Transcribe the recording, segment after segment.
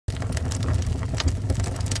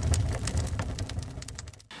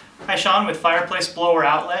Hi, Shawn with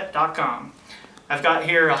FireplaceBlowerOutlet.com. I've got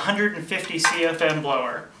here a 150 CFM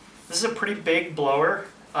blower. This is a pretty big blower,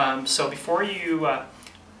 so before you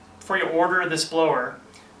order this blower,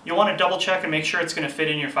 you'll want to double check and make sure it's going to fit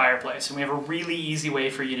in your fireplace. And we have a really easy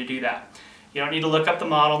way for you to do that. You don't need to look up the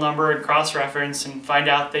model number and cross-reference and find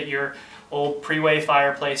out that your old pre-way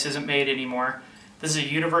fireplace isn't made anymore. This is a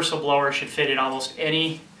universal blower, should fit in almost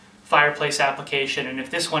any fireplace application, and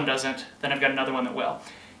if this one doesn't, then I've got another one that will.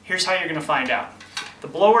 Here's how you're going to find out. The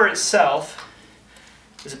blower itself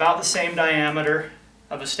is about the same diameter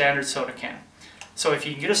of a standard soda can. So if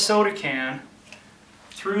you can get a soda can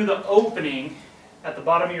through the opening at the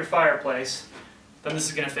bottom of your fireplace, then this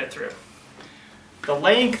is going to fit through. The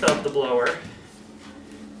length of the blower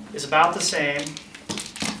is about the same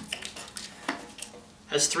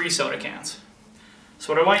as 3 soda cans.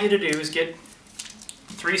 So what I want you to do is get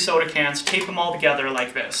 3 soda cans, tape them all together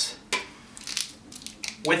like this.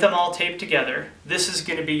 With them all taped together, this is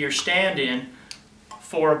going to be your stand-in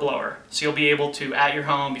for a blower. So you'll be able to, at your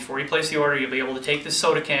home, before you place the order, you'll be able to take the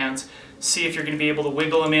soda cans, see if you're going to be able to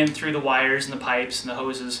wiggle them in through the wires and the pipes and the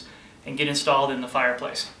hoses, and get installed in the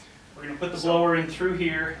fireplace. We're going to put the blower in through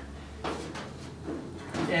here,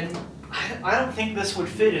 and I don't think this would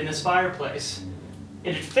fit in this fireplace.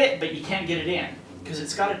 It'd fit, but you can't get it in, because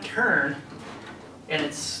it's got to turn, and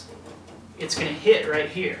it's going to hit right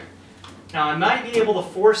here. Now I might be able to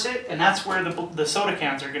force it, and that's where the soda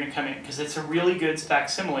cans are going to come in, because it's a really good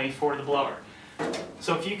facsimile for the blower.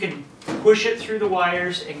 So if you can push it through the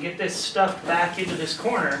wires and get this stuffed back into this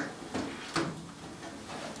corner,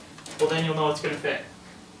 well then you'll know it's going to fit.